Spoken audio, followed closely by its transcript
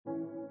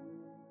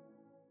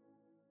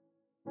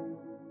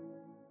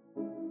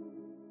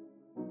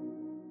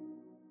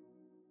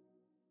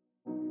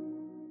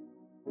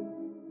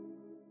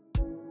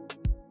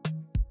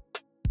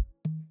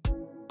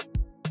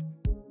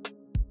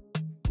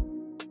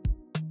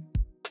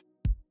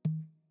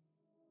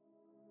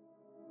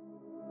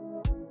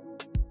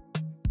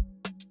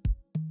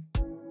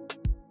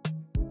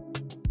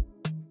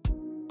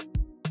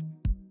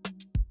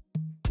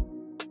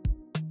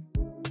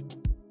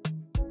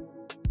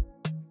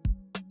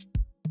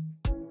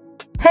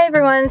Hey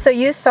everyone, so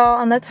you saw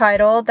on the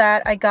title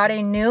that I got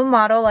a new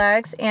Model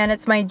X and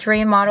it's my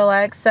dream Model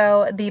X.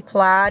 So the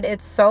plaid,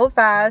 it's so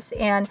fast,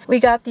 and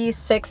we got the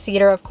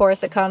 6-seater. Of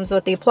course it comes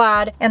with the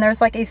plaid, and there's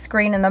like a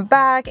screen in the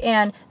back,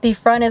 and the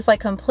front is like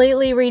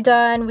completely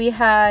redone. We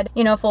had,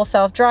 you know, full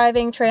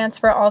self-driving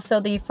transfer, also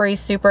the free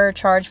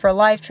supercharge for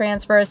life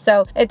transfers.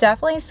 So it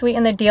definitely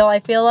sweetened the deal. I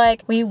feel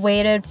like we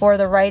waited for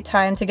the right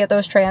time to get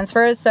those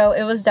transfers, so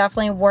it was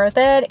definitely worth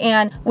it,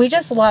 and we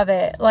just love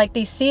it. Like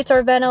the seats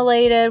are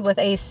ventilated with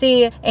AC,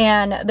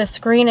 and the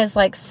screen is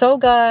like so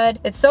good.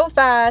 It's so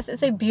fast.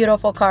 It's a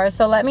beautiful car.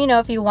 So let me know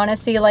if you want to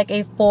see like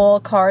a full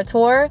car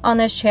tour on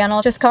this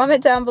channel. Just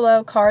comment down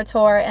below car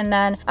tour, and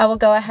then I will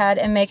go ahead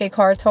and make a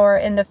car tour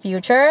in the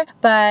future.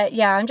 But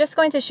yeah, I'm just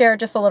going to share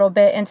just a little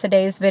bit in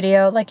today's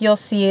video. Like you'll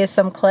see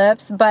some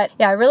clips, but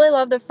yeah, I really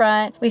love the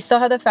front. We still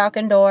have the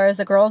Falcon doors.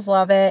 The girls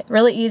love it.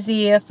 Really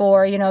easy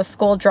for, you know,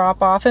 school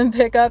drop off and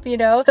pick up, you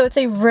know. So it's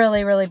a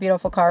really, really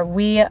beautiful car.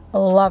 We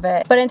love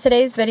it. But in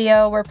today's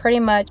video, we're pretty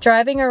much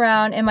driving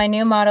around in my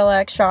new Model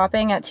X,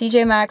 shopping at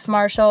Tjmaxx,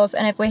 Marshalls,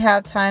 and if we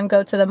have time,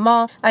 go to the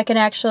mall. I can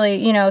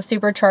actually, you know,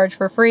 supercharge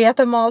for free at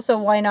the mall, so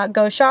why not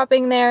go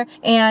shopping there?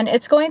 And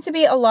it's going to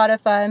be a lot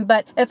of fun.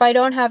 But if I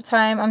don't have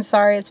time, I'm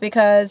sorry, it's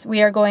because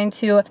we are going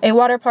to a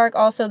water park,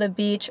 also the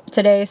beach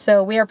today,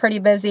 so we are pretty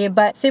busy,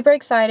 but super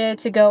excited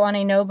to go on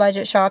a no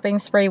budget shopping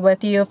spree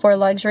with you for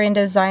luxury and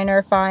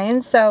designer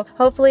finds. So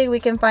hopefully we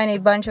can find a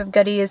bunch of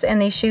goodies in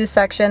the shoe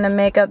section, the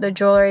makeup, the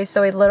jewelry,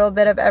 so a little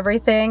bit of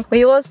everything.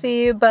 We will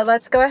see, but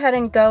let's go ahead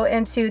and go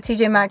into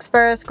Tjmaxx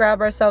first, grab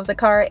ourselves a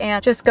car,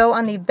 and just go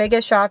on the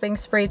biggest shopping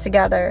spree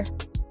together.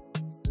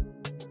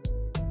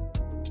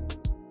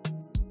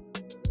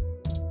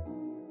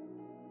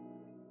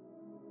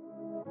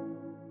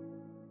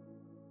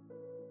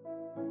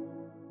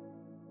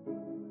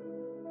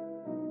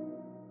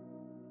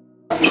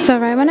 So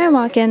right when I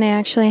walk in, they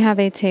actually have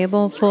a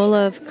table full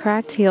of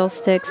cracked heel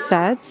stick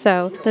sets.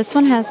 So this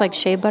one has like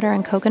shea butter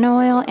and coconut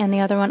oil, and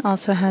the other one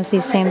also has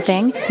the same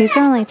thing. These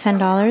are only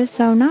 $10,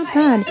 so not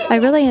bad. I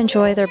really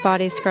enjoy their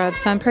body scrub,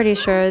 so I'm pretty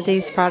sure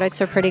these products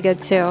are pretty good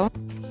too.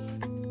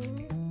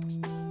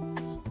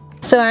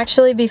 So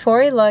actually, before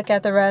we look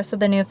at the rest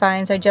of the new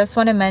finds, I just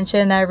want to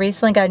mention that I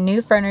recently got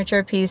new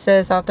furniture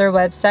pieces off their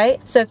website.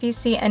 So if you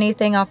see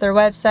anything off their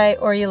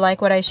website or you like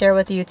what I share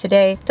with you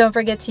today, don't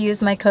forget to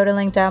use my code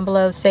link down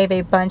below, save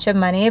a bunch of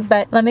money.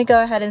 But let me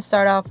go ahead and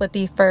start off with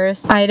the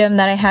first item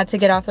that I had to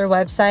get off their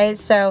website.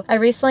 So I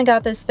recently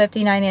got this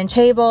 59-inch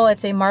table.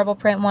 It's a marble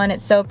print one.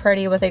 It's so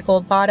pretty with a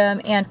gold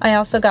bottom, and I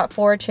also got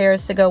 4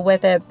 chairs to go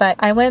with it. But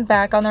I went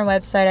back on their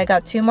website. I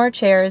got 2 more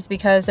chairs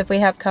because if we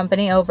have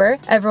company over,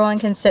 everyone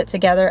can sit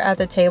together at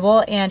the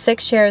table, and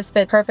 6 chairs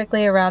fit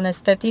perfectly around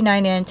this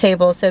 59-inch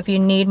table. So if you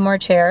need more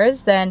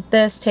chairs, then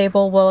this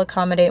table will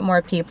accommodate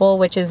more people,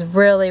 which is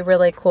really,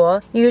 really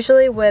cool.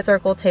 Usually with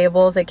circle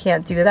tables, it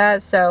can't do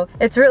that, so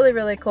it's really,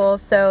 really cool.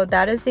 So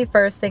that is the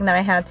first thing that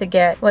I had to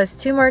get, was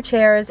 2 more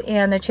chairs,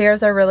 and the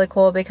chairs are really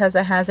cool because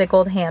it has a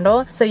gold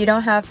handle, so you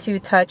don't have to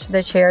touch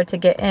the chair to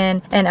get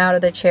in and out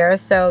of the chair,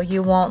 so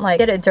you won't like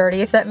get it dirty,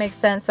 if that makes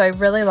sense. So I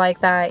really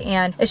like that,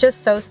 and it's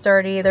just so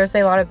sturdy. There's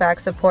a lot of back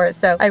support,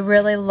 so I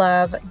really love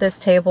this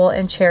table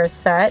and chair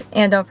set.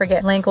 And don't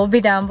forget, link will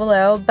be down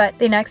below. But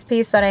the next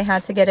piece that I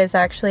had to get is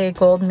actually a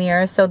gold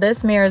mirror. So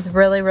this mirror is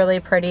really, really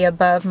pretty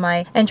above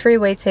my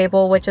entryway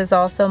table, which is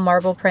also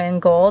marble print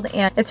and gold,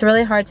 and it's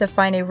really hard to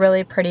find a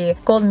really pretty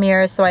gold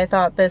mirror, so I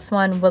thought this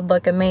one would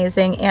look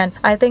amazing, and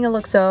I think it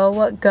looks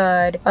so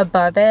good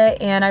above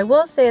it. And I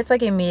will say it's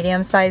like a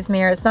medium-sized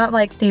mirror. It's not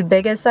like the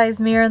biggest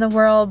size mirror in the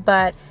world,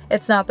 but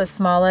it's not the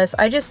smallest.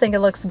 I just think it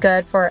looks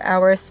good for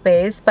our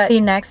space. But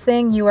the next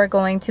thing you are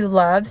going to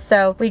love,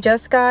 so we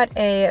just got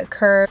a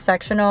curved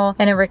sectional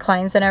and it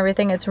reclines and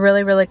everything. It's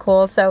really, really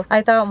cool. So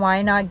I thought,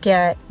 why not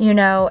get, you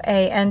know,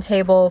 a end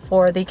table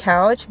for the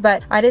couch?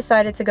 But I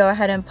decided to go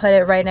ahead and put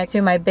it right next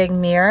to my big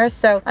mirror.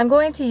 So I'm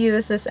going to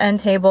use this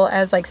end table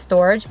as like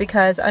storage,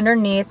 because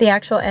underneath the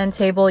actual end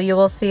table you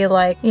will see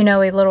like, you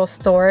know, a little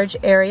storage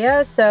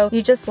area. So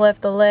you just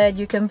lift the lid,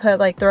 you can put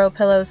like throw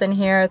pillows in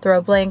here,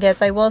 throw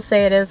blankets. I will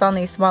say it is on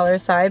the smaller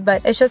side,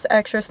 but it's just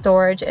extra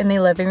storage in the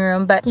living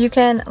room. But you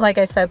can, like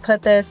I said,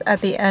 put this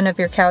at the end of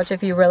your couch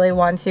if you really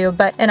want to.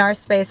 But in our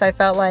space, I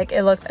felt like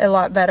it looked a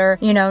lot better,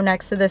 you know,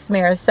 next to this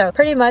mirror. So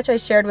pretty much I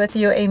shared with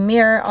you a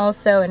mirror,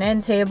 also an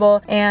end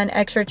table, and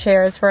extra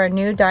chairs for a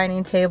new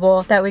dining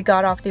table that we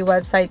got off the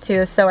website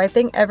too. So I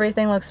think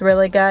everything looks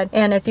really good.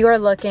 And if you are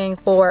looking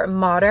for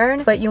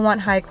modern but you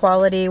want high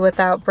quality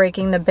without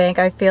breaking the bank,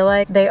 I feel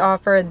like they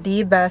offer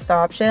the best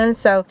options.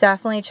 So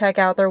definitely check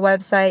out their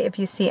website. If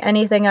you see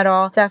anything shipping at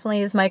all, definitely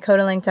use my code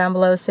link down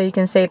below so you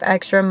can save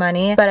extra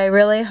money. But I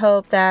really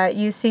hope that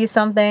you see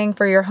something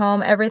for your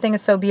home. Everything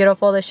is so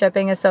beautiful. The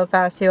shipping is so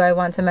fast too, I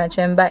want to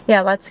mention. But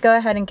yeah, let's go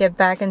ahead and get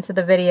back into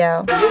the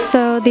video.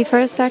 So the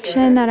first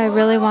section that I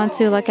really want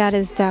to look at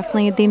is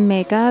definitely the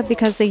makeup,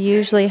 because they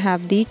usually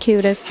have the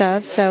cutest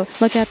stuff. So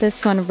look at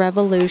this one,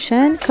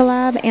 Revolution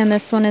collab, and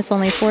this one is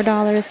only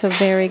 $4, so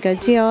very good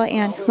deal.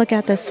 And look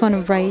at this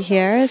one right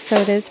here. So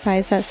it is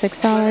priced at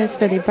 $6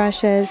 for the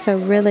brushes, so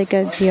really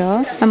good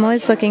deal. I'm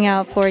always looking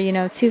out for, you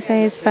know, Too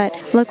Faced, but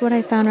look what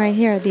I found right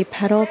here, the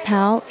Petal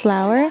Pout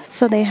Flower.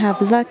 So they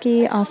have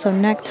Lucky, also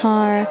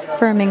Nectar,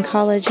 Firming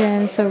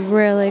Collagen, so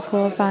really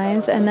cool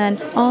finds. And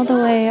then all the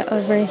way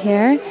over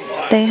here,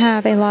 they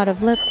have a lot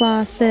of lip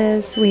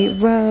glosses, Sweet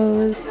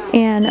Rose,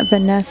 and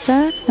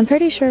Vanessa. I'm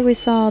pretty sure we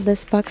saw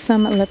this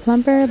Buxom lip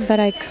plumper, but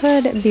I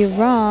could be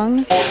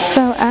wrong.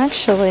 So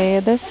actually,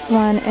 this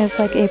one is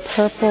like a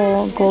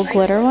purple gold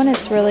glitter one.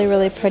 It's really,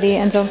 really pretty.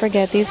 And don't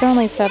forget, these are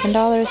only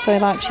 $7, so a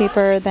lot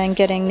cheaper than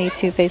getting the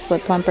Too Faced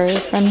lip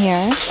plumpers from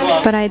here.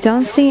 But I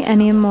don't see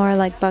any more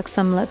like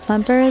Buxom lip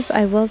plumpers.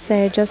 I will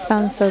say I just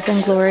found Soap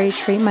 & Glory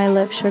Treat My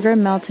Lip Sugar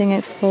Melting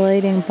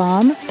Exfoliating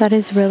Balm. That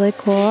is really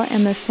cool,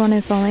 and this one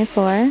is only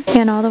 $4.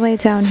 And all the way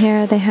down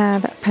here, they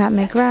have Pat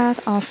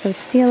McGrath, also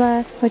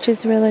Stila, which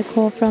is really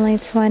cool for only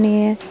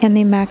 $20. And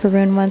the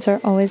macaroon ones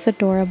are always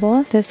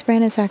adorable. This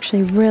brand is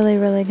actually really,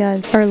 really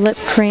good. Or lip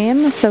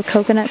cream, so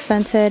coconut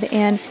scented,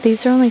 and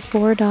these are only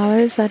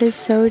 $4. That is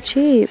so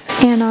cheap.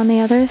 And on the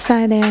other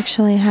side, they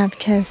actually have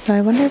Kiss. So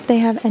I wonder if they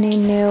have any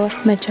new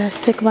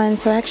Majestic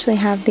ones. So I actually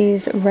have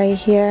these right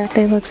here.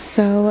 They look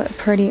so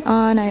pretty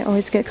on. I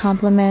always get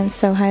compliments,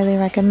 so highly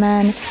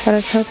recommend. But I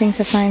was hoping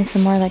to find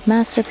some more like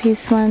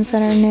Masterpiece ones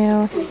that are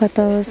new, but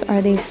those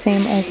are the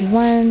same old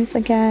ones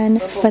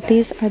again. But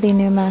these are the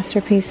new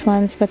Masterpiece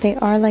ones, but they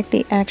are like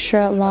the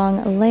extra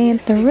long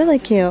length. They're really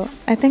cute.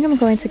 I think I'm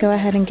going to go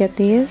ahead and get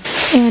these.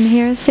 And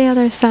here's the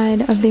other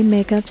side of the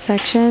makeup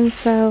section.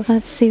 So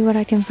let's see what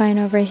I can find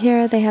over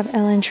here. They have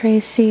Ellen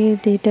Tracy,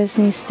 the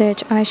Disney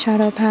Stitch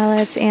eyeshadow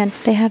palettes, and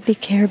they have the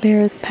Care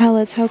Bear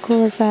palettes. How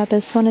cool is that?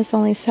 This one is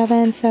only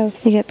 $7, so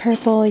you get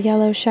purple,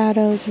 yellow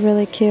shadows,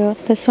 really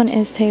cute. This one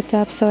is taped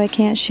up, so I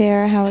can't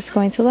share how it's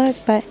going to look,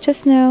 but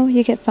just know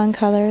you get fun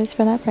colors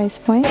for that price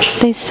point.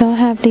 They still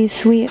have these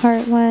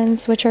Sweetheart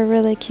ones, which are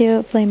really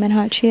cute. Flamin'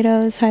 Hot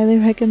Cheetos, highly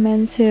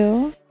recommend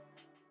too.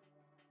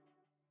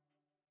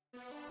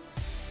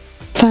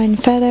 Fine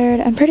Feathered.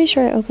 I'm pretty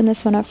sure I opened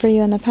this one up for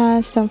you in the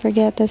past. Don't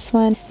forget, this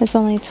one is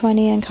only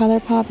 $20, and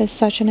ColourPop is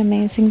such an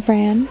amazing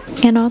brand.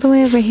 And all the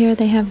way over here,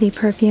 they have the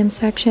perfume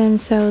section.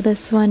 So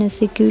this one is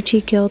the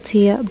Gucci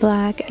Guilty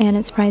Black, and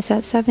it's priced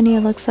at $70.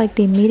 It looks like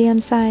the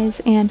medium size.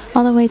 And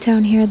all the way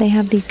down here, they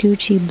have the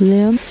Gucci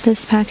Bloom.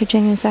 This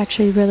packaging is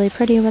actually really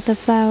pretty with the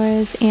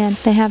flowers, and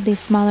they have the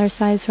smaller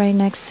size right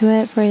next to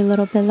it for a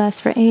little bit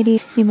less for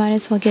 $80. You might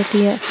as well get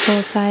the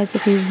full size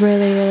if you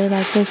really, really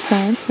like this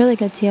scent. Really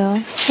good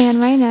deal. And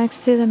right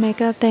next to the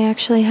makeup, they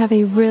actually have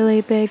a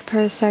really big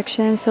purse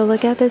section. So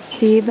look at this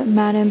Steve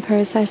Madden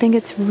purse. I think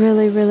it's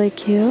really, really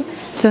cute.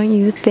 Don't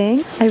you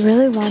think? I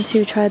really want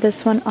to try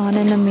this one on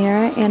in the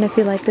mirror, and if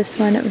you like this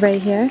one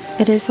right here,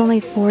 it is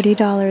only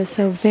 $40,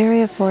 so very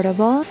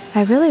affordable.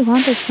 I really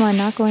want this one,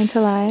 not going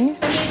to lie.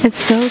 It's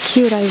so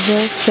cute, I will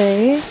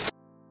say.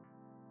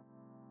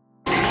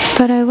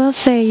 But I will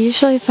say, I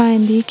usually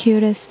find the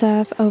cutest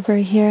stuff over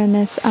here in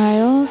this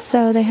aisle.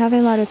 So they have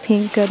a lot of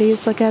pink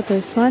goodies. Look at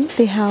this one,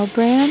 the Howl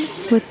brand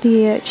with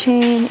the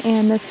chain,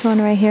 and this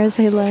one right here is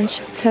a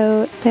lunch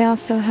tote. They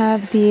also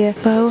have the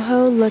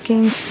boho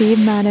looking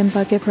Steve Madden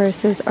bucket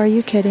purses. Are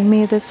you kidding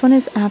me? This one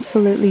is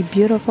absolutely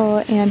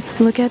beautiful, and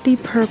look at the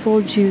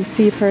purple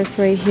juicy purse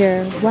right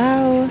here.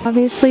 Wow.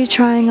 Obviously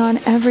trying on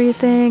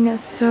everything.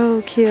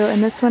 So cute.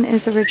 And this one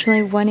is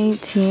originally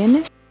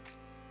 $118.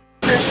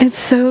 It's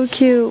so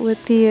cute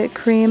with the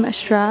cream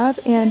strap,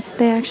 and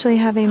they actually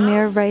have a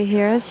mirror right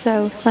here.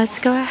 So let's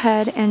go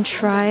ahead and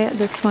try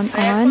this one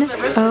on.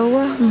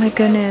 Oh my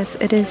goodness,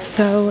 it is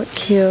so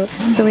cute.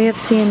 So we have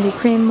seen the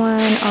cream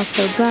one,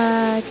 also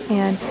black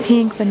and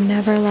pink, but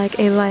never like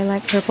a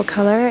lilac purple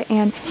color.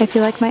 And if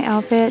you like my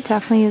outfit,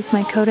 definitely use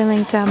my code and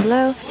link down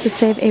below to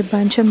save a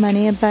bunch of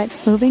money. But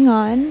moving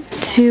on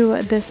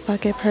to this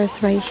bucket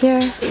purse right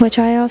here, which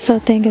I also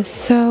think is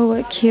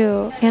so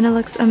cute, and it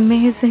looks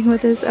amazing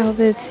with this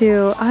outfit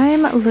too.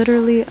 I'm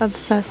literally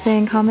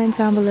obsessing. Comment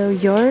down below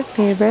your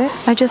favorite.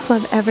 I just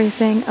love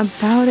everything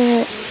about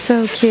it.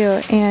 So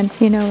cute. And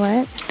you know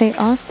what? They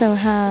also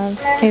have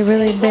a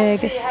really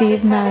big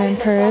Steve Madden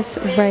purse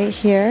right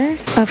here.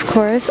 Of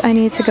course, I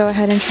need to go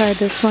ahead and try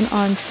this one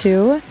on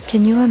too.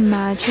 Can you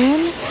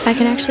imagine? I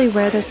can actually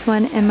wear this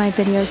one in my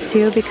videos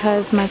too,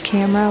 because my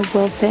camera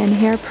will fit in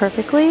here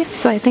perfectly.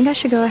 So I think I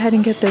should go ahead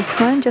and get this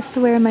one just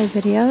to wear in my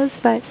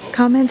videos. But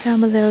comment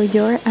down below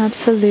your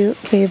absolute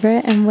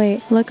favorite. And wait,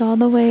 great. Look all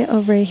the way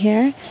over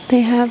here.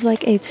 They have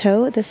like a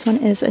tote. This one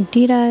is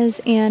Adidas,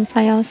 and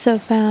I also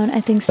found,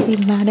 I think,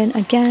 Steve Madden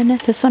again.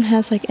 This one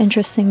has like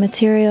interesting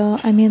material.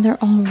 I mean, they're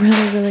all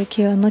really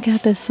cute. And look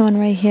at this one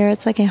right here.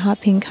 It's like a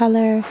hot pink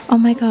color. Oh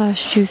my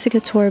gosh, Juicy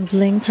Couture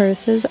bling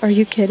purses. Are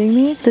you kidding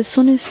me? This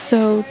one is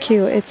so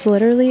cute. It's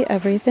literally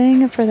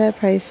everything for that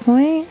price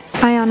point.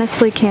 I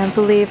honestly can't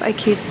believe I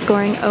keep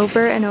scoring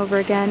over and over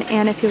again.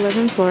 And if you live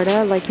in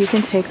Florida, like, you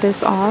can take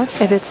this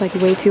off if it's like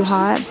way too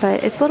hot,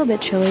 but it's a little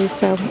bit chilly,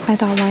 so I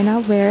thought, why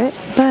not wear it?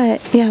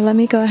 But yeah, let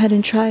me go ahead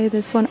and try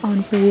this one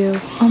on for you.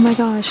 Oh my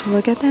gosh,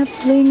 look at that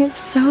bling. It's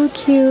so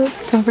cute.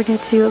 Don't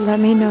forget to let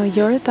me know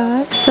your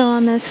thoughts. So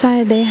on this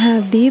side, they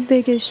have the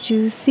biggest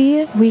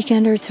Juicy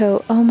weekender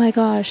tote. Oh my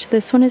gosh,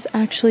 this one is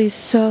actually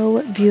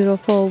so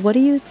beautiful. What do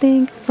you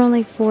think? For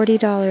only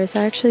 $40.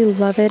 I actually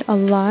love it a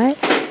lot.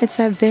 It's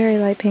that very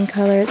light pink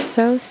color. It's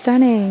so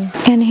stunning.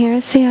 And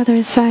here's the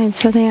other side.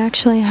 So they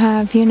actually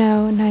have, you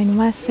know, Nine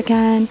West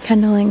again,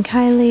 Kendall and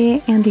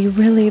Kylie, and the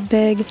really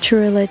big True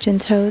Religion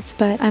totes.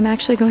 But I'm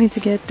actually going to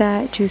get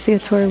that Juicy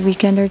Couture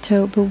weekender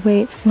tote. But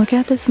wait, look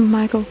at this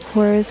Michael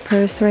Kors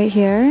purse right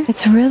here.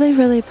 It's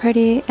really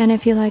pretty. And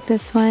if you like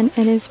this one,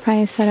 it is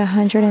priced at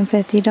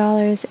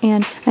 $150.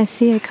 And I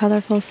see a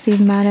colorful Steve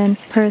Madden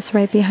purse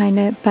right behind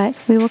it. But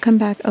we will come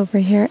back over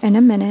here in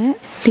a minute.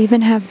 They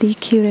even have the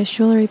cutest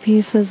jewelry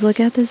pieces.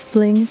 Look at this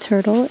bling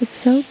turtle. It's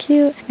so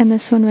cute. And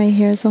this one right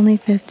here is only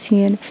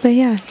 $15. But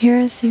yeah, here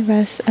is the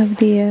rest of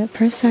the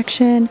purse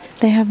section.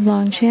 They have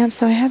Longchamp.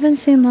 So I haven't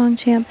seen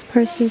Longchamp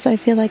purses, I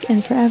feel like,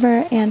 in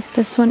forever. And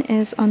this one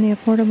is on the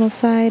affordable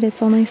side.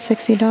 It's only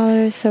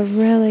 $60. So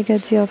really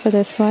good deal for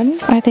this one.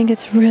 I think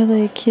it's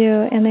really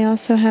cute. And they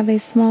also have a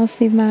small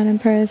Steve Madden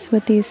purse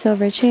with the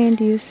silver chain.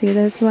 Do you see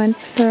this one?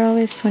 They're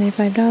always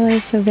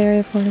 $25. So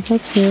very affordable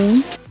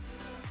too.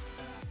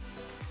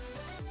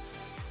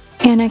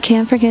 And I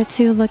can't forget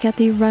to look at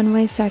the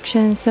runway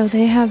section. So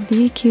they have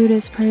the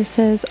cutest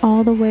purses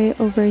all the way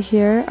over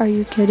here. Are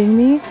you kidding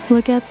me?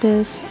 Look at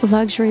this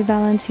luxury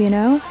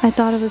Valentino. I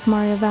thought it was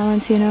Mario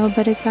Valentino,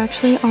 but it's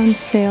actually on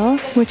sale,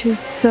 which is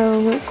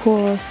so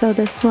cool. So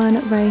this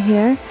one right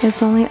here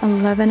is only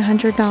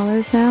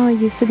 $1,100 now. It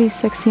used to be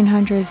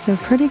 $1,600, so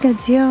pretty good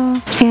deal.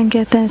 And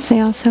get this, they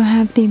also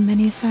have the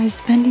mini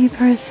size Fendi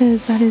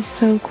purses. That is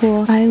so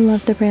cool. I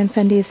love the brand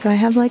Fendi. So I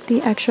have like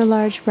the extra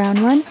large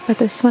brown one, but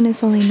this one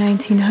is only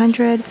 $1,900.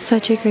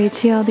 Such a great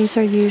deal. These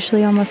are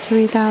usually almost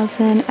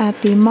 $3,000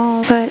 at the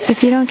mall, but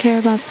if you don't care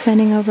about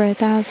spending over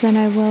 $1,000,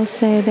 I will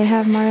say they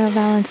have Mario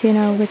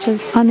Valentino, which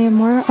is on the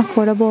more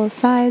affordable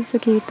side, so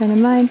keep that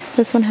in mind.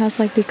 This one has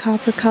like the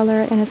copper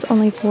color and it's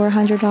only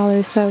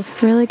 $400, so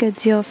really good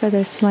deal for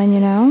this one, you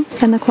know.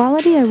 And the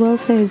quality, I will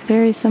say, is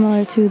very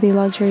similar to the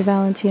luxury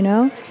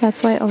Valentino.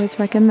 That's why I always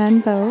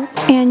recommend both.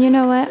 And you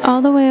know what,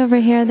 all the way over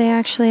here they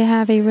actually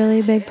have a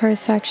really big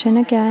purse section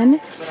again.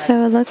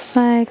 So it looks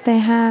like they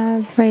have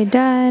Ray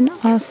Dunn,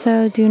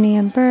 also Dooney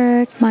and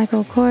Burke,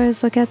 Michael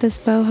Kors. Look at this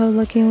boho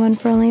looking one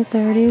for only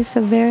 $30,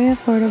 so very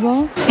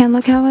affordable. And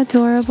look how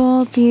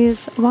adorable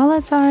these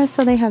wallets are.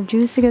 So they have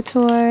Juicy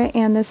Couture,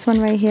 and this one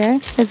right here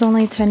is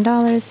only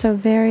 $10, so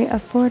very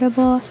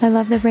affordable. I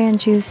love the brand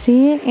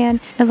Juicy,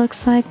 and it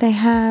looks like they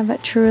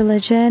have True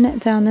Religion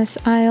down this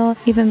aisle,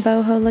 even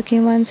boho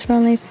looking ones for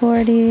only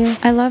 $40.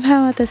 I love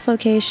how at this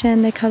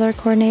location they color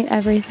coordinate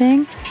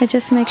everything. It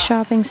just makes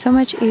shopping so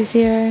much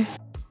easier.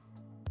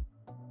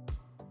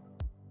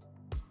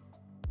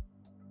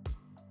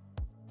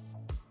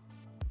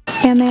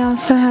 And they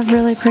also have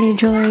really pretty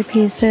jewelry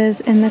pieces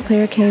in the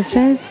clear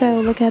cases. So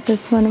look at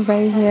this one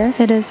right here.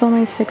 It is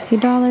only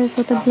 $60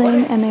 with the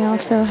bling, and they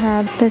also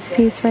have this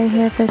piece right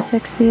here for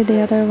 $60.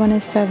 The other one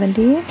is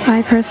 $70.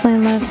 I personally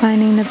love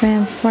finding the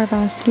brand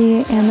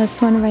Swarovski, and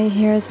this one right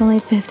here is only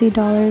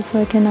 $50,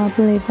 so I cannot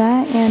believe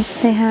that. And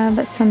they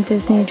have some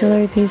Disney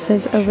jewelry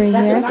pieces over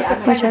here,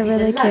 which are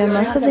really cute.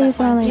 Most of these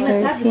are only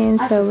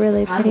 $13, so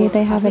really pretty.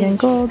 They have it in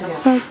gold,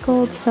 rose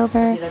gold,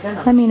 silver.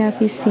 Let me know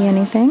if you see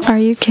anything. Are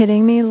you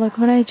kidding me? Look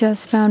what I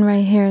just found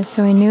right here.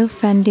 So a new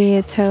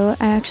Fendi tote.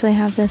 I actually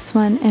have this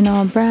one in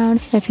all brown,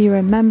 if you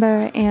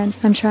remember, and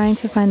I'm trying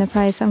to find the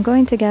price. I'm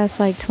going to guess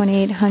like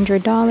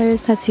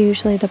 $2,800. That's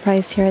usually the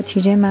price here at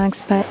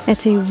Tjmaxx, but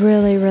it's a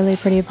really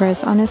pretty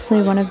purse.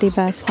 Honestly, one of the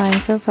best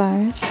finds so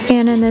far.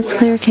 And in this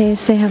clear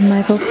case, they have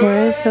Michael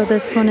Kors. So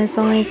this one is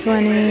only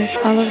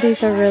 $20. All of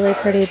these are really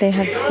pretty. They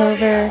have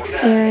silver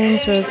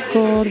earrings, rose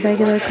gold,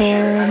 regular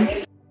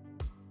gold.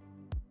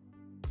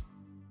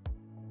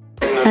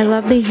 I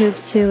love the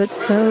hoops too.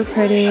 It's so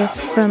pretty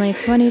for only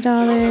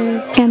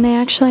 $20. And they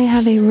actually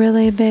have a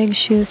really big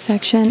shoe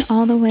section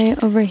all the way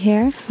over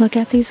here. Look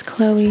at these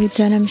Chloe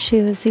denim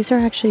shoes. These are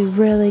actually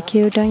really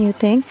cute, don't you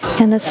think?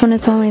 And this one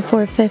is only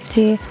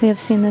 $4.50. We have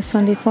seen this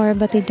one before,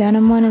 but the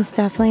denim one is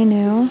definitely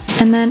new.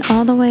 And then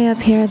all the way up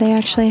here, they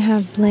actually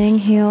have bling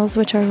heels,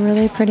 which are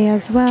really pretty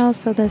as well.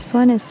 So this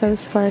one is so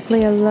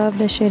sparkly. I love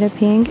the shade of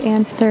pink,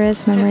 and there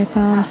is memory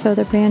foam. So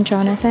the brand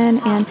Jonathan.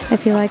 And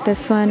if you like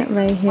this one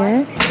right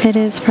here, it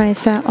is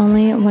priced at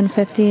only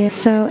 $150,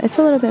 so it's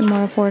a little bit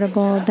more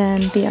affordable than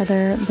the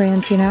other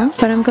brands, you know.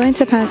 But I'm going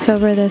to pass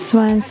over this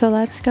one, so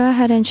let's go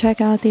ahead and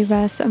check out the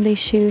rest of the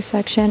shoe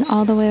section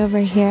all the way over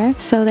here.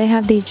 So they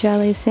have the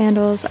jelly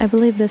sandals. I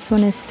believe this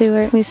one is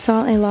Stewart. We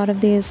saw a lot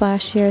of these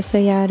last year, so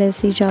yeah, it is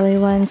the jelly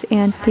ones,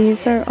 and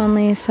these are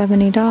only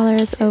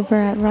 $70 over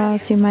at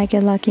Ross. You might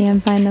get lucky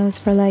and find those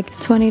for like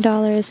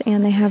 $20.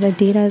 And they have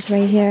Adidas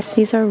right here.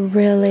 These are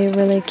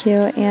really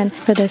cute, and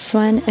for this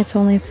one it's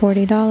only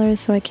 $40,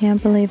 so I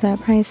can't believe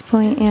that price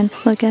point. And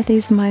look at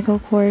these Michael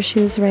Kors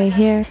shoes right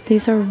here.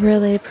 These are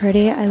really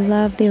pretty. I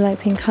love the light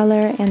pink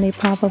color and the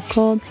pop of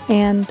gold,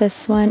 and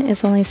this one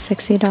is only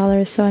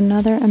 $60, so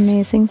another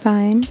amazing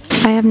find.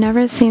 I have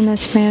never seen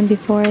this brand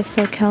before,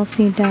 so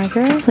Kelsey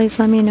Dagger. Please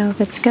let me know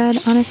if it's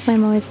good. Honestly,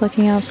 I'm always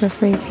looking out for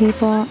free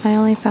people. I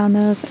only found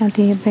those at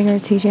the bigger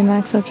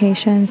Tjmaxx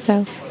location,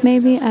 so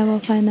maybe I will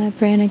find that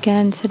brand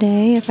again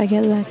today if I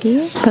get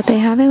lucky. But they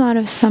have a lot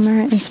of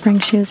summer and spring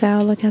shoes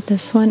out. Look at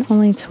this one,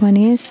 only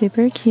 $20,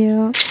 super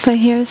cute. But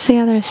here's the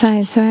other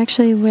side, so I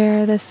actually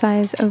wear the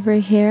size over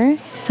here.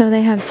 So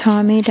they have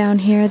Tommy down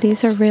here.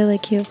 These are really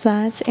cute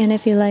flats, and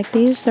if you like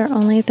these, they're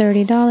only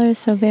 $30,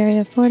 so very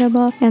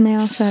affordable. And they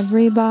also have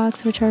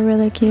Reeboks, which are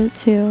really cute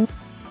too.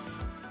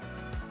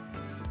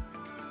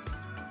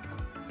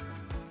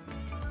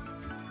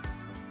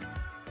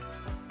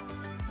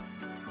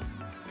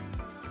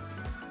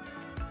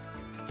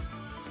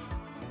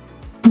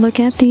 Look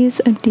at these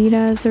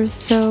Adidas, they're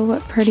so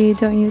pretty,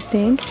 don't you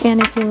think? And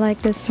if you like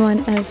this one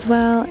as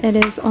well, it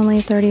is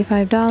only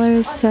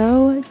 $35,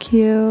 so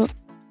cute.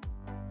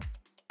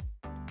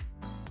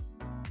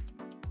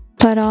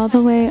 But all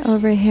the way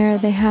over here,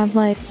 they have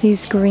like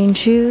these green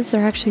shoes.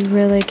 They're actually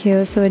really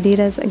cute. So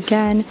Adidas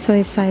again, so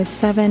a size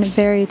 7,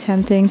 very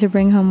tempting to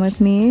bring home with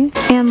me.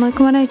 And look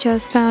what I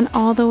just found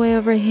all the way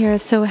over here.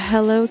 So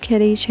Hello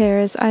Kitty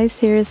chairs. I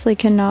seriously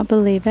cannot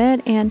believe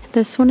it. And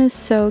this one is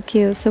so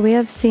cute. So we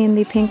have seen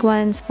the pink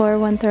ones for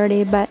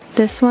 $130, but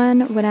this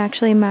one would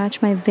actually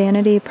match my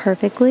vanity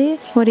perfectly.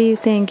 What do you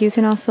think? You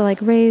can also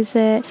like raise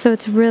it. So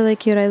it's really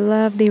cute. I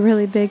love the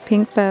really big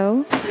pink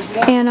bow.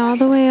 And all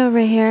the way over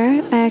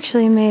here, I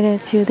actually made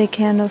it to the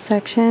candle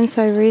section.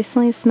 So I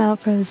recently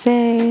smelled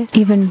Rosé,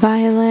 even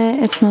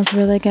Violet. It smells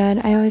really good.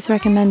 I always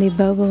recommend the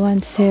boba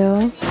ones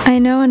too. I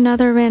know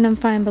another random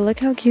find, but look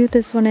how cute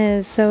this one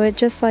is. So it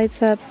just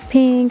lights up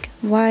pink,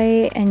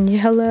 white, and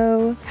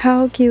yellow.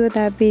 How cute would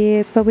that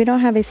be? But we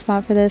don't have a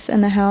spot for this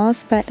in the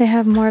house, but they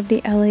have more of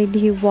the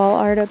LED wall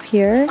art up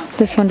here.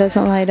 This one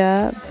doesn't light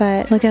up,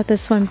 but look at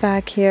this one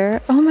back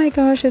here. Oh my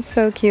gosh, it's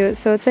so cute.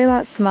 So it's a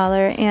lot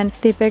smaller, and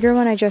the bigger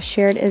one I just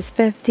shared is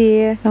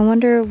 $50. I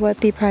wonder what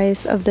the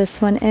price of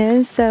this one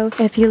is. So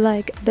if you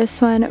like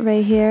this one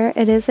right here,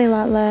 it is a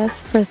lot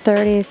less for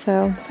 $30,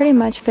 so pretty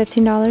much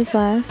 $15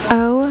 less.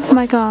 Oh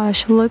my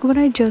gosh, look what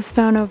I just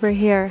found over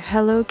here.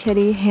 Hello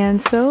Kitty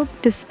hand soap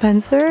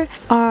dispenser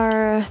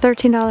are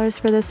 $13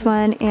 for this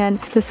one, and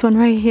this one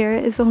right here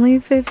is only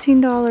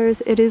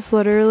 $15. It is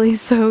literally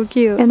so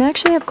cute, and they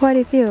actually have quite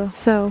a few,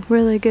 so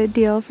really good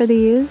deal for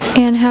these.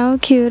 And how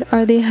cute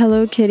are the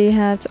Hello Kitty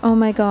hats? Oh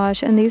my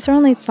gosh, and these are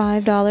only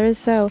 $5,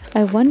 so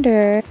I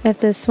wonder if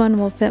this one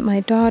will fit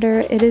my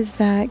daughter. It is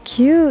that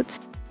cute.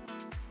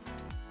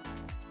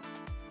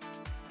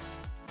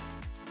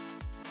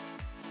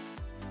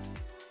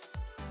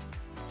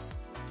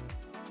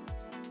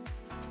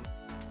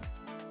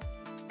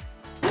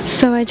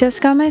 So I just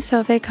got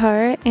myself a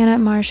cart, and at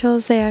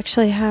Marshall's they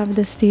actually have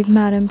the Steve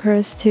Madden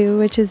purse too,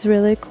 which is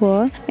really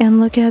cool. And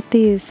look at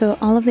these. So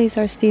all of these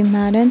are Steve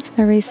Madden.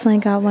 I recently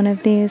got one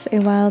of these a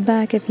while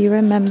back, if you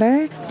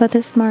remember. But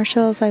this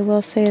Marshall's, I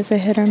will say, is a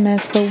hit or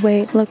miss. But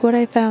wait, look what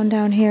I found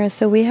down here.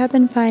 So we have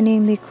been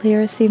finding the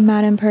clear Steve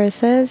Madden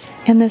purses,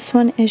 and this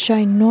one is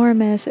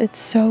ginormous.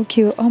 It's so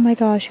cute. Oh my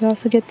gosh, you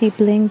also get the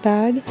bling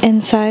bag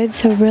inside,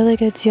 so really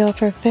good deal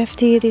for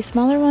 $50. These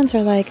smaller ones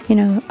are like, you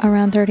know,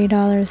 around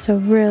 $30, so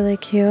really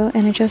cute,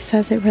 and it just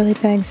says it really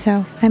big,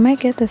 so I might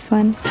get this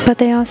one. But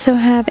they also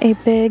have a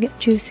big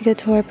Juicy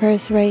Couture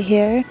purse right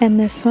here, and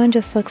this one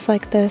just looks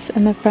like this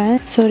in the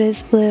front, so it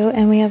is blue,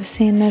 and we have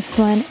seen this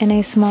one in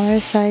a smaller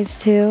size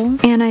too.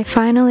 And I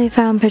finally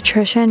found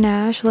Patricia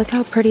Nash. Look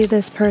how pretty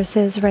this purse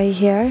is right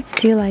here.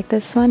 Do you like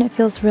this one? It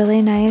feels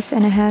really nice,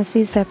 and it has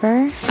the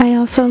zipper. I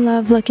also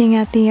love looking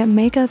at the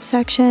makeup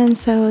section,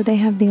 so they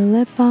have the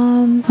lip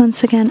balm.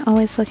 Once again,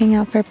 always looking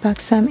out for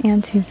Buxom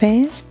and Too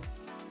Faced.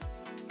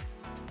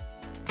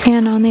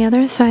 And on the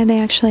other side, they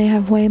actually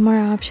have way more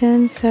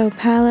options. So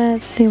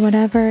palette, the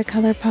whatever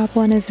color pop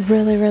one is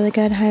really, really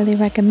good. Highly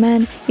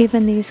recommend.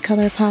 Even these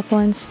color pop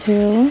ones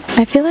too.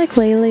 I feel like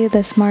lately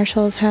this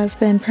Marshalls has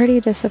been pretty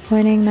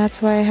disappointing.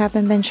 That's why I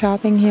haven't been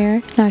shopping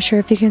here. Not sure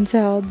if you can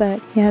tell, but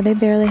yeah, they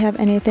barely have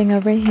anything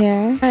over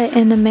here. But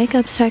in the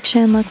makeup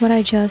section, look what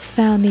I just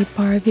found. The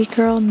Barbie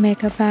Girl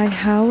makeup bag.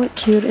 How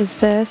cute is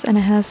this? And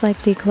it has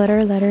like the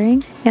glitter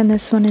lettering. And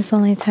this one is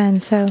only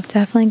 $10, so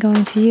definitely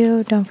going to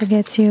you. Don't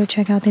forget to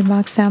check out the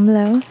box down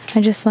below. I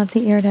just love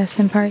the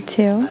iridescent part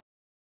too.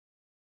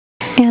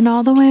 And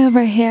all the way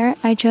over here,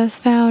 I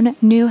just found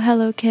new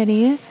Hello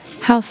Kitty.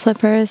 house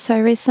slippers. So I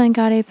recently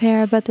got a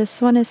pair, but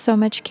this one is so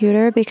much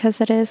cuter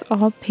because it is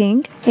all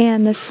pink,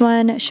 and this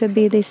one should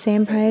be the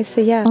same price.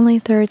 So yeah, only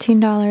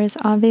 $13.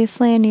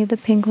 Obviously I need the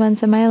pink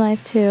ones in my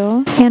life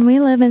too, and we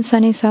live in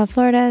sunny South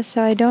Florida,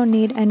 so I don't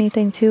need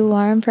anything too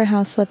warm for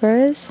house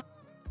slippers.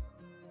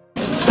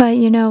 But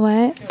you know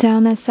what?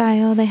 Down this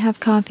aisle they have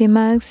coffee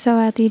mugs. So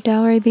at the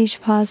Jewlery Beach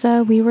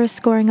Plaza, we were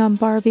scoring on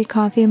Barbie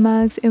coffee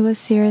mugs. It was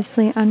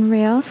seriously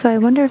unreal. So I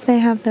wonder if they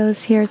have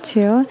those here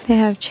too. They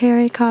have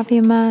cherry coffee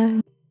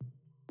mugs.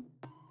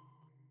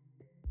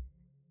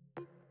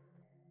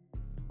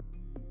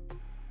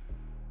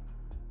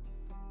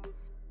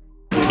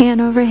 And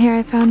over here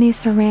I found these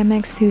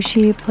ceramic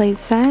sushi plate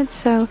sets.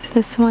 So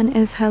this one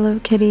is Hello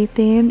Kitty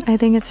themed. I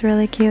think it's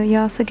really cute. You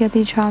also get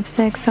the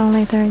chopsticks,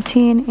 only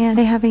 $13, and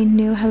they have a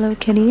new Hello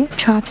Kitty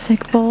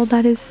chopstick bowl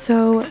that is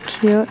so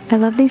cute. I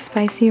love these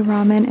spicy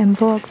ramen in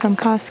bulk from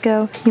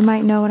Costco. You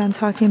might know what I'm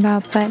talking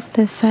about, but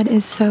this set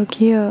is so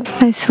cute.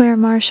 I swear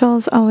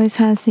Marshall's always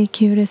has the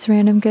cutest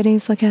random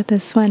goodies. Look at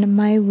this one,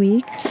 My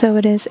Week. So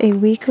it is a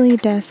weekly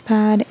desk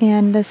pad,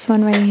 and this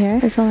one right here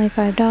is only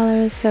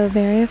 $5, so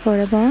very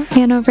affordable.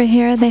 And over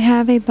here they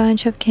have a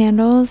bunch of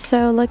candles.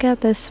 So look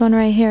at this one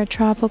right here,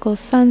 Tropical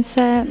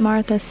Sunset,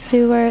 Martha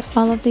Stewart.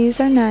 All of these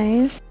are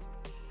nice.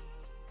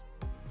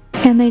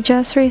 And they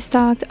just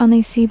restocked on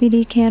the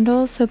CBD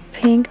candles. So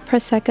pink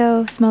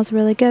Prosecco smells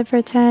really good for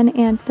 $10,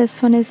 and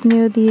this one is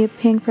new, the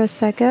pink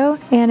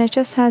Prosecco, and it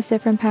just has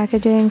different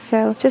packaging,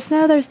 so just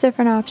know there's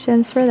different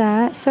options for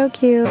that. So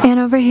cute. And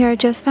over here I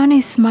just found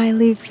a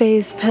smiley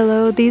face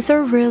pillow. These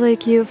are really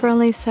cute for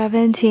only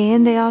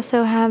 $17. They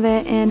also have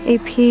it in a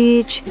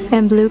peach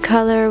and blue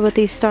color with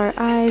these star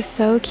eyes.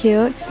 So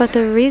cute. But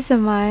the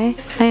reason why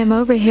I am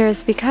over here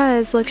is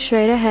because look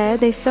straight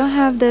ahead, they still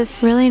have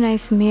this really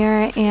nice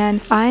mirror,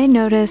 and I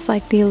noticed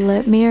like the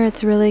lip mirror.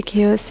 It's really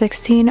cute,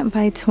 16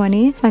 by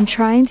 20. I'm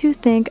trying to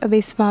think of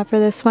a spot for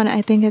this one.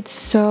 I think it's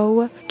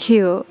so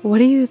cute. What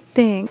do you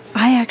think?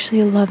 I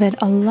actually love it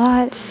a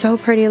lot. It's so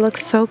pretty. It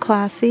looks so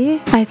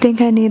classy. I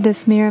think I need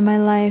this mirror in my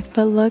life.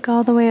 But look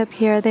all the way up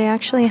here. They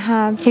actually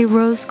have a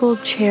rose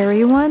gold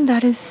cherry one.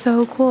 That is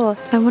so cool.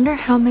 I wonder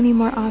how many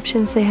more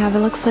options they have. It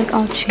looks like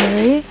all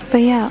cherry.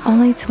 But yeah,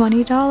 only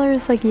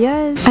 $20. Like,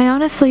 yes. I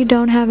honestly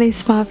don't have a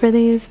spot for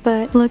these,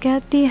 but look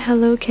at the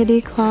Hello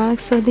Kitty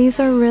clocks. So these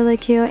are really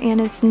cute,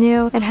 and it's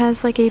new. It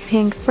has like a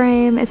pink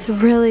frame. It's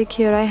really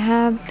cute. I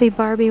have the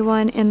Barbie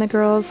one in the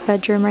girls'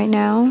 bedroom right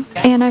now.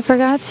 And I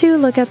forgot to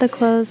look at the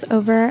clothes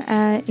over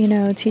at,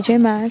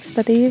 Tjmaxx,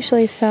 but they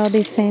usually sell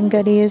the same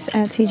goodies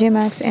at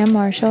Tjmaxx and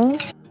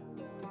Marshall's.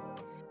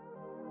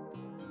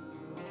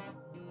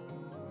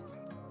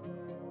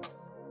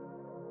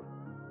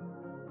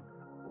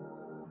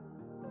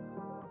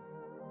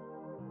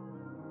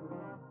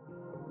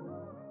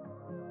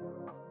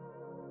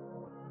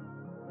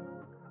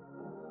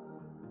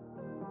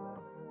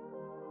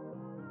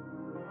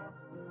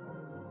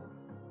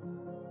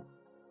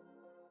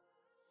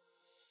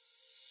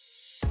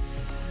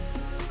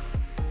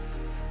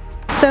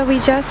 So we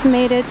just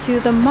made it to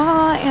the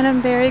mall, and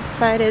I'm very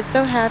excited,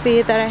 so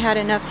happy that I had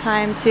enough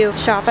time to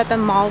shop at the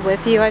mall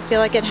with you. I feel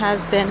like it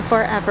has been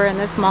forever, and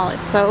this mall is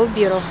so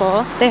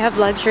beautiful. They have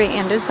luxury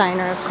and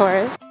designer, of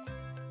course.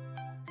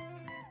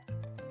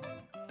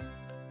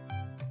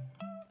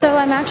 So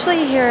I'm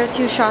actually here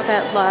to shop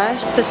at Lush.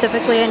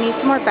 Specifically, I need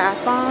some more bath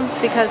bombs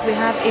because we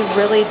have a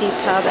really deep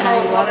tub and I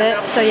love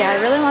it. So yeah,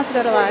 I really want to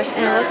go to Lush,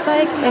 and it looks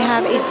like they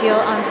have a deal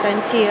on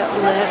Fenty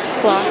lip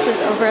glosses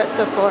over at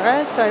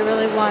Sephora. So I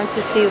really want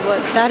to see what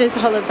that is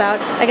all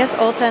about. I guess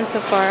Ulta and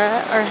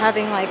Sephora are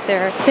having like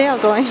their sale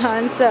going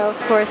on. So of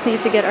course,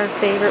 need to get our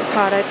favorite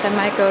products. I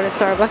might go to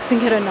Starbucks and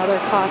get another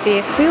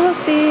coffee. We will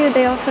see.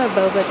 They also have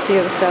boba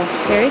too. So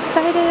very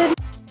excited.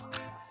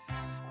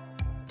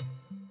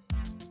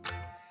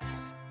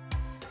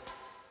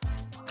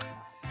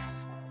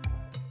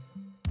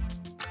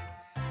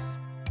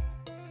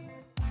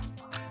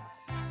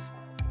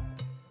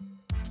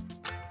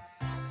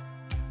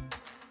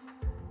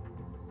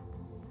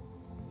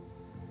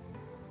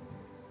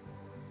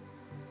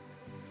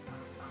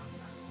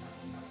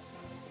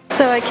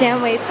 So I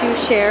can't wait to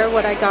share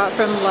what I got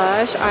from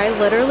Lush. I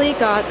literally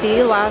got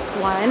the last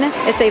one.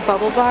 It's a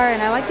bubble bar,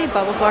 and I like the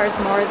bubble bars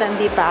more than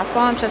the bath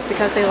bombs just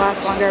because they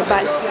last longer,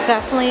 but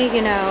definitely,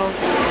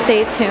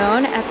 stay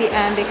tuned at the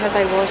end because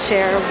I will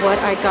share what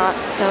I got.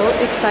 So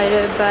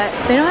excited, but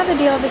they don't have a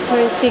deal at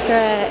Victoria's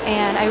Secret,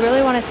 and I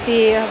really want to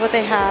see what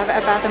they have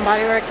at Bath &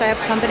 Body Works. I have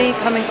company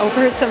coming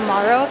over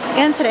tomorrow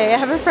and today. I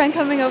have a friend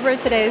coming over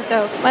today,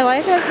 so my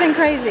life has been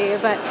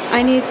crazy, but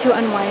I need to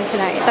unwind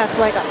tonight. That's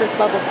why I got this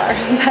bubble bar.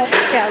 But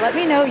yeah, let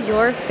me know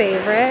your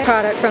favorite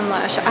product from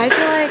Lush. I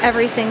feel like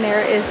everything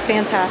there is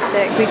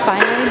fantastic. We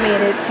finally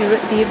made it to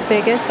the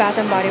biggest Bath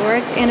 & Body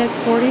Works, and it's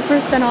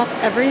 40% off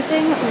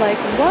everything. Like,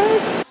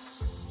 what?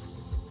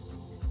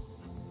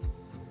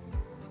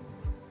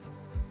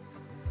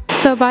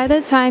 So by the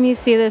time you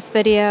see this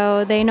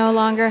video, they no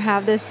longer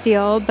have this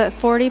deal, but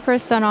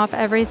 40% off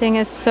everything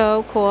is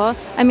so cool.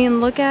 I mean,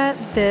 look at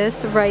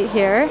this right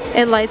here.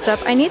 It lights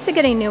up. I need to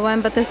get a new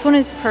one, but this one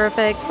is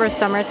perfect for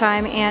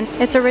summertime, and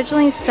it's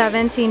originally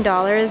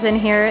 $17 and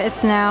here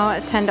it's now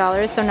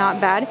 $10, so not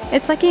bad.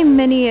 It's like a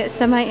mini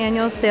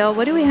semi-annual sale.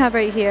 What do we have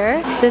right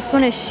here? This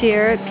one is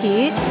sheer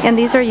peach, and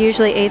these are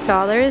usually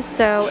 $8,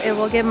 so it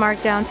will get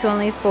marked down to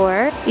only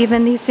 $4.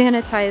 Even these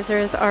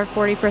sanitizers are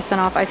 40%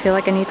 off. I feel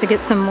like I need to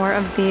get some more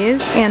of these,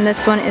 and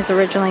this one is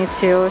originally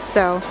 $2,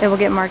 so it will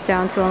get marked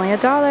down to only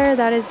 $1.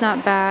 That is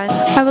not bad.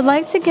 I would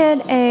like to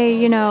get a,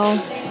 you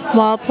know,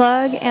 wall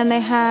plug, and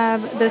they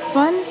have this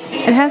one.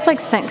 It has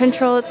like scent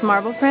control. It's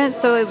marble print,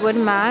 so it would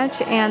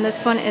match, and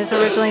this one is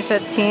originally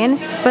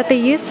 $15, but they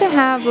used to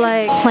have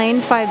like plain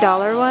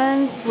 $5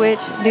 ones which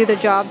do the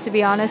job, to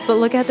be honest. But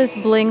look at this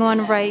bling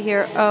one right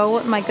here.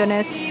 Oh my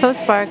goodness, so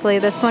sparkly.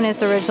 This one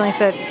is originally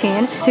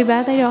 $15. Too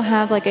bad they don't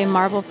have like a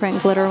marble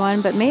print glitter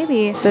one, but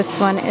maybe this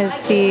one is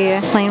the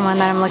plain one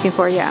that I'm looking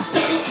for. Yeah,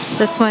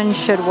 this one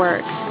should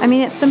work. I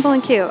mean, it's simple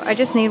and cute. I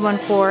just need one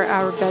for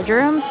our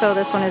bedroom, so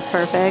this one is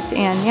perfect.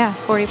 And yeah,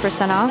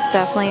 40% off,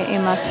 definitely a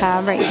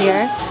must-have right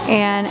here.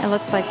 And it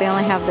looks like they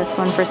only have this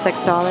one for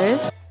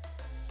 $6.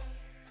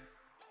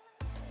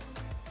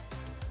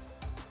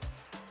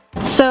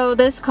 So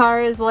this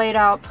car is laid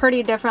out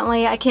pretty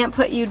differently. I can't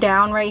put you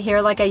down right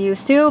here like I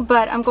used to,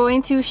 but I'm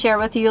going to share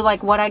with you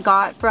like what I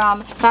got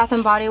from Bath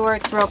 & Body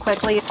Works real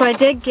quickly. So I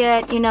did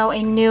get, you know,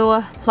 a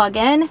new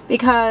plug-in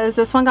because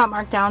this one got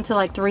marked down to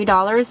like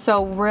 $3,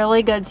 so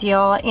really good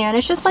deal. And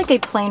it's just like a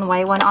plain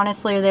white one.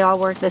 Honestly, they all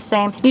work the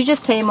same. You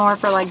just pay more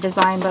for like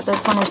design, but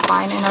this one is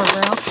fine in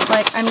our room.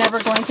 Like, I'm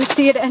never going to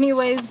see it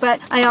anyways. But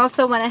I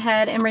also went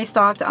ahead and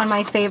restocked on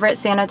my favorite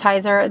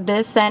sanitizer.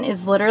 This scent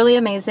is literally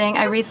amazing.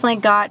 I recently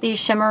got the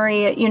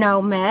shimmery, you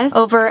know, mist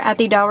over at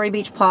the Jewlery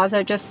Beach Plaza.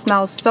 It just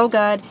smells so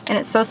good and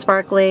it's so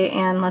sparkly,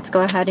 and let's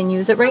go ahead and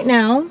use it right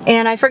now.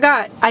 And I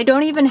forgot, I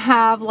don't even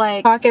have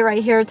like pocket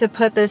right here to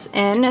put this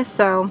in,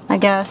 so I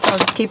guess I'll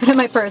just keep it in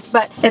my purse,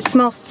 but it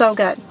smells so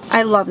good.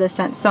 I love this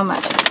scent so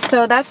much.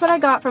 So that's what I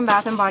got from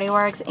Bath & Body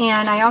Works.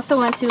 And I also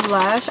went to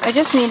Lush. I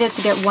just needed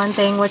to get one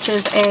thing, which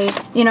is a,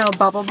 you know,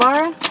 bubble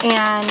bar,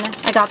 and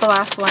I got the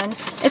last one.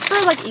 It's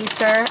for like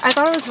Easter. I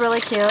thought it was really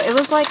cute. It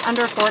was like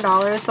under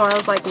 $4, so I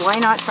was like, why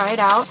not try it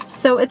out?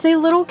 So it's a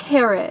little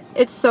carrot.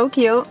 It's so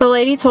cute. The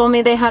lady told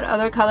me they had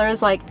other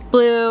colors like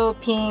blue,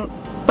 pink,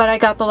 but I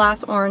got the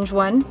last orange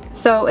one.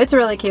 So it's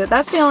really cute.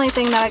 That's the only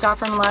thing that I got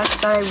from Lush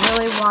that I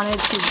really wanted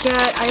to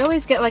get. I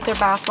always get like their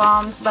bath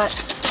bombs, but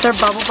their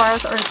bubble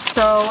bars are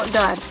so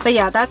good. But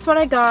yeah, that's what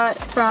I got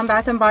from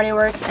Bath & Body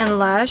Works and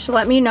Lush.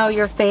 Let me know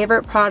your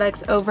favorite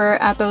products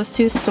over at those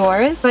two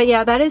stores. But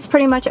yeah, that is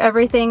pretty much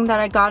everything that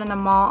I got in the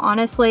mall.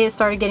 Honestly, it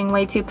started getting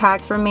way too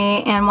packed for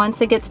me, and once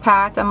it gets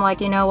packed, I'm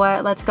like, you know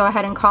what, let's go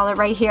ahead and call it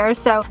right here.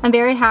 So I'm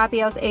very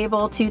happy I was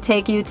able to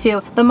take you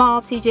to the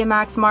mall,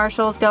 Tjmaxx,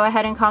 Marshalls. Go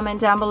ahead and comment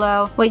down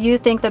below what you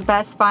think the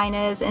best find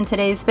is in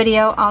today's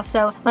video.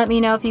 Also, let me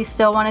know if you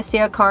still want to see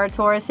a car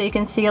tour so you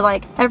can see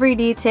like every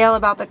detail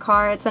about the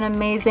car. It's an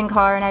amazing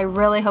car, and I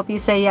really hope you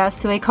say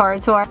yes to a car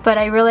tour. But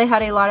I really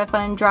had a lot of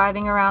fun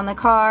driving around the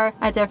car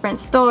at different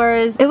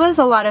stores. It was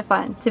a lot of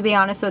fun, to be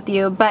honest with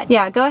you. But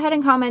yeah, go ahead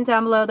and comment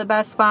down below the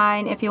best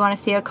find if you want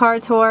to see a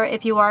car tour.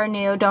 If you are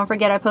new, don't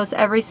forget I post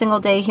every single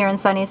day here in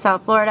sunny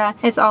South Florida.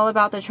 It's all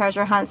about the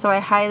treasure hunt, so I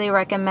highly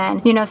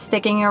recommend, you know,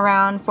 sticking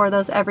around for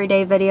those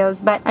everyday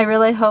videos. But I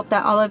really hope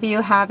that all of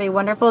you have a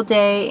wonderful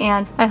day,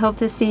 and I hope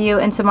to see you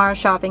in tomorrow's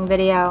shopping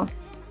video.